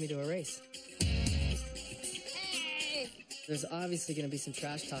challenged me to a race. Hey! There's obviously going to be some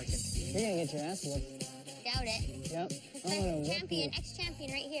trash talking. You're going to get your ass whooped. Doubt it. Yep. Champion,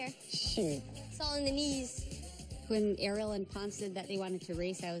 ex-champion right here. Shoot. It's all in the knees. When Ariel and Ponce said that they wanted to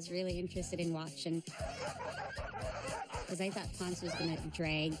race, I was really interested in watching. Because I thought Ponce was going to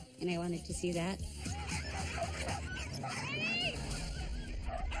drag, and I wanted to see that.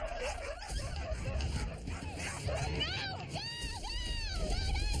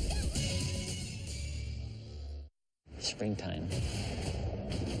 Springtime.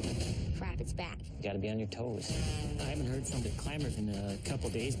 Crap, it's back. You gotta be on your toes. I haven't heard from the climbers in a couple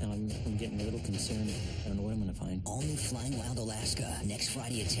days now. I'm getting a little concerned. I don't know what I'm gonna find. All new Flying Wild Alaska, next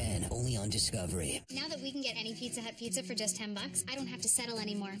Friday at 10, only on Discovery. Now that we can get any Pizza Hut pizza for just $10, I don't have to settle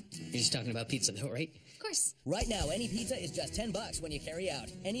anymore. You're just talking about pizza, though, right? Of course. Right now, any pizza is just $10 when you carry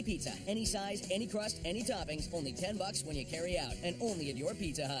out. Any pizza, any size, any crust, any toppings, only $10 when you carry out, and only at your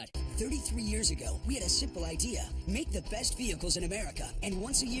Pizza Hut. 33 years ago, we had a simple idea. Make the best vehicles in America, and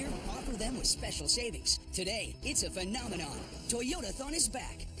once a year, offer them with special savings. Today, it's a phenomenon. Toyotathon is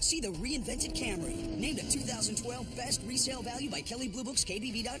back. See the reinvented Camry, named a 2012 Best Resale Value by Kelley Blue Book's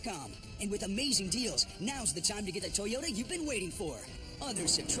KBB.com. And with amazing deals, now's the time to get the Toyota you've been waiting for.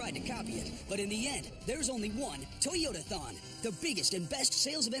 Others have tried to copy it, but in the end, there's only one, Toyotathon. The biggest and best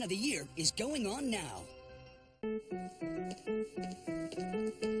sales event of the year is going on now.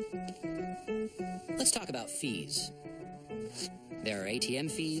 Let's talk about fees. There are ATM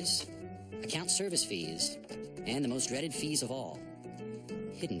fees, account service fees, and the most dreaded fees of all,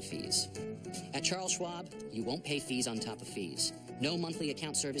 hidden fees. At Charles Schwab, you won't pay fees on top of fees. No monthly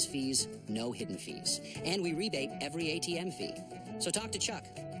account service fees, no hidden fees. And we rebate every ATM fee. So talk to Chuck,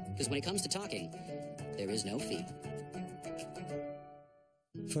 because when it comes to talking, there is no fee.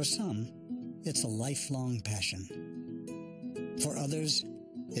 For some, it's a lifelong passion. For others,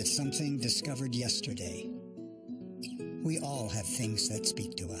 it's something discovered yesterday. We all have things that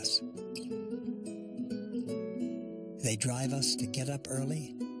speak to us. They drive us to get up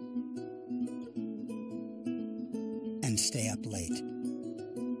early and stay up late.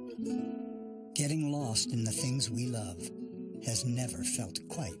 Getting lost in the things we love has never felt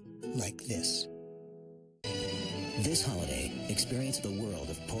quite like this. This holiday, experience the world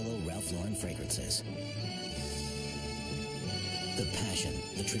of Polo Ralph Lauren fragrances. The passion,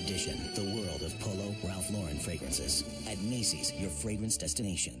 the tradition, the world of Polo Ralph Lauren fragrances. At Macy's, your fragrance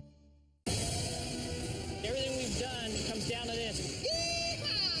destination. Everything we've done comes down to this.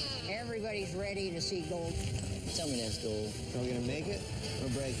 Everybody's ready to see gold. Tell me that's gold. Are we gonna make it or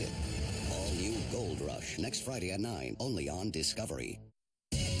break it? All new Gold Rush, next Friday at 9, only on Discovery.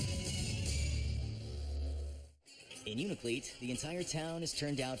 In Unacleat, the entire town is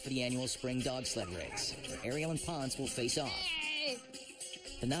turned out for the annual spring dog sled race, where Ariel and Ponce will face off.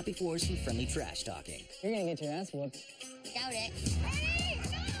 But not before some friendly trash talking. You're gonna get your ass whooped. Doubt it.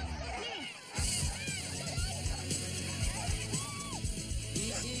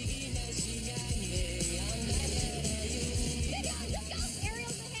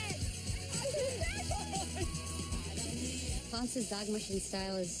 Ponce's dog mushing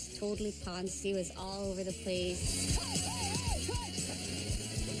style is totally Ponce. He was all over the place.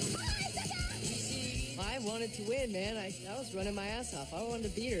 I wanted to win, man. I was running my ass off. I wanted to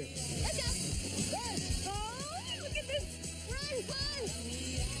beat her. Let's go. Oh, look at this. Run, Ponce.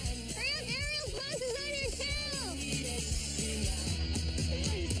 Hurry up, Ariel. Ponce is on your tail.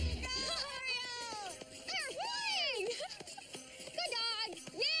 Go, Ariel. They're flying. Good dog.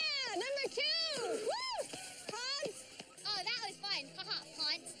 Yeah, number 2. Woo. Ponce. Oh, that was fun. Haha,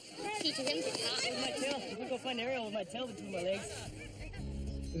 Ponce. Teaching him to talk. With my tail. We go find Ariel with my tail between my legs.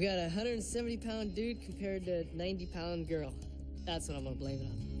 We got a 170-pound dude compared to a 90-pound girl. That's what I'm gonna blame it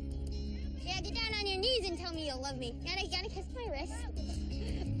on. Yeah, get down on your knees and tell me you'll love me. Gotta kiss my wrist.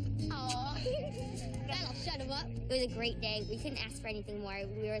 Aw. That'll shut him up. It was a great day. We couldn't ask for anything more.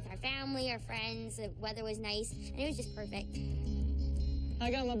 We were with our family, our friends, the weather was nice, and it was just perfect.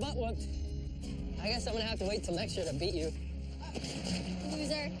 I got my butt whooped. I guess I'm gonna have to wait till next year to beat you.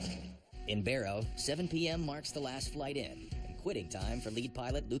 Loser. In Barrow, 7 p.m. marks the last flight in. Quitting time for lead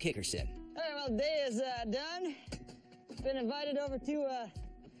pilot Luke Hickerson. All right, well, day is done. Been invited over to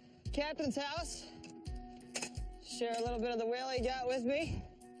Captain's house. Share a little bit of the whale he got with me.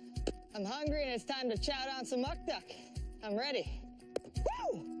 I'm hungry and it's time to chow down some muck duck. I'm ready.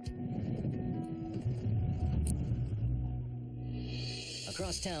 Woo!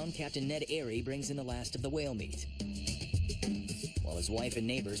 Across town, Captain Ned Airy brings in the last of the whale meat, while his wife and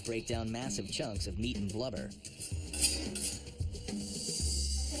neighbors break down massive chunks of meat and blubber.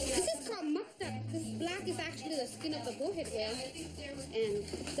 This is called muck duck. This black is actually the skin of the bowhead whale, and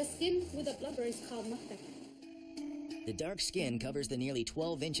the skin with the blubber is called muck duck. The dark skin covers the nearly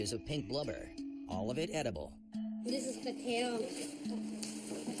 12 inches of pink blubber, all of it edible. This is the tail.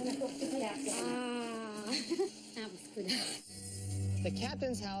 That was good. The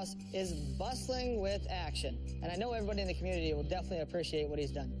Captain's house is bustling with action, and I know everybody in the community will definitely appreciate what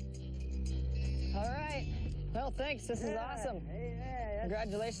he's done. All right. Well, thanks. This is awesome.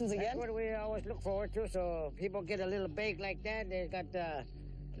 Congratulations again. That's what we always look forward to. So people get a little bake like that. They got the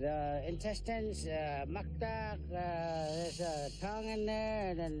intestines, muck duck, there's a tongue in there,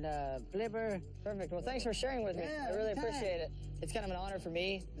 and then blubber. Perfect. Well, thanks for sharing with me. Yeah, I really anytime. appreciate it. It's kind of an honor for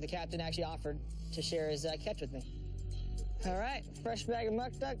me. The captain actually offered to share his catch with me. All right, fresh bag of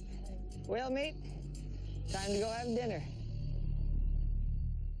muck duck, whale meat. Time to go have dinner.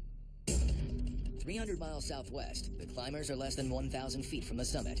 300 miles southwest, the climbers are less than 1,000 feet from the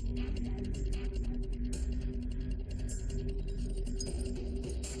summit.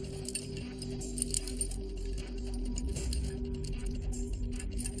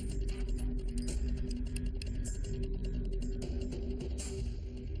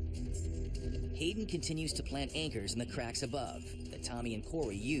 Hayden continues to plant anchors in the cracks above that Tommy and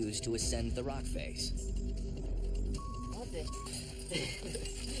Corey use to ascend the rock face.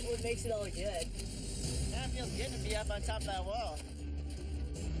 What makes it all good? Yeah, it feels good to be up on top of that wall.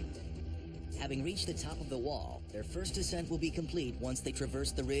 Having reached the top of the wall, their first descent will be complete once they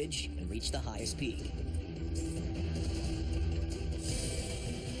traverse the ridge and reach the highest peak.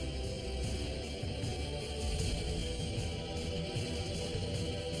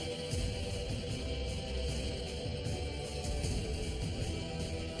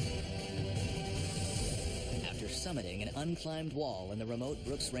 After summiting an unclimbed wall in the remote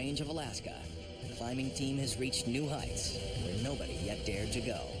Brooks Range of Alaska, the climbing team has reached new heights where nobody yet dared to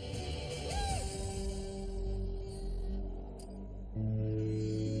go.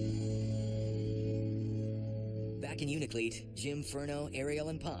 Back in Unaclete, Jim, Furno, Ariel,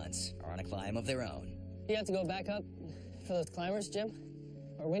 and Ponce are on a climb of their own. Do you have to go back up for those climbers, Jim?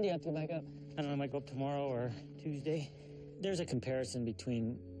 Or when do you have to go back up? I don't know, I might go up tomorrow or Tuesday. There's a comparison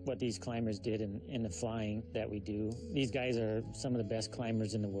between what these climbers did and the flying that we do. These guys are some of the best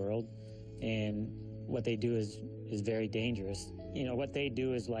climbers in the world, and what they do is very dangerous. You know, what they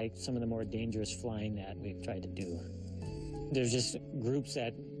do is like some of the more dangerous flying that we've tried to do. There's just groups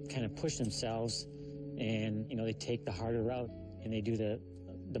that kind of push themselves, and, you know, they take the harder route, and they do the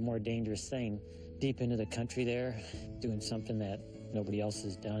more dangerous thing deep into the country there, doing something that nobody else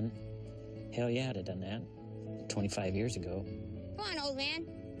has done. Hell yeah, I'd have done that 25 years ago. Come on, old man.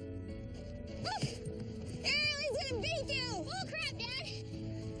 Look! Ariel's gonna beat you! Oh, crap, Dad!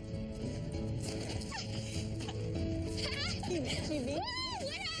 She beat?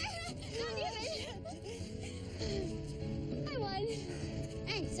 Not even. I won.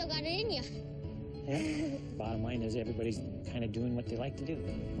 And still got it in you. Yeah. Bottom line is everybody's kind of doing what they like to do.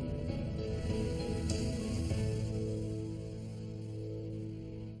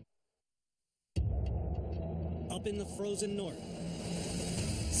 Up in the frozen north,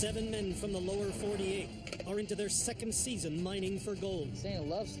 7 men from the lower 48 are into their second season mining for gold. This ain't a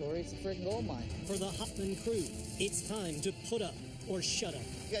love story, it's a freaking gold mine. For the Hoffman crew, it's time to put up or shut up.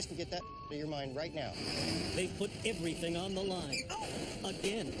 You guys can get that out of your mind right now. They've put everything on the line.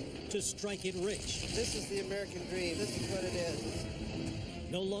 Again, to strike it rich. This is the American dream. This is what it is.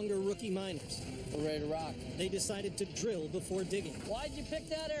 No longer rookie miners. We're ready to rock. They decided to drill before digging. Why'd you pick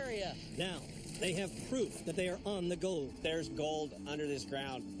that area? Now, they have proof that they are on the gold. There's gold under this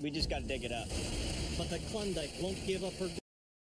ground. We just got to dig it up. But the Klondike won't give up her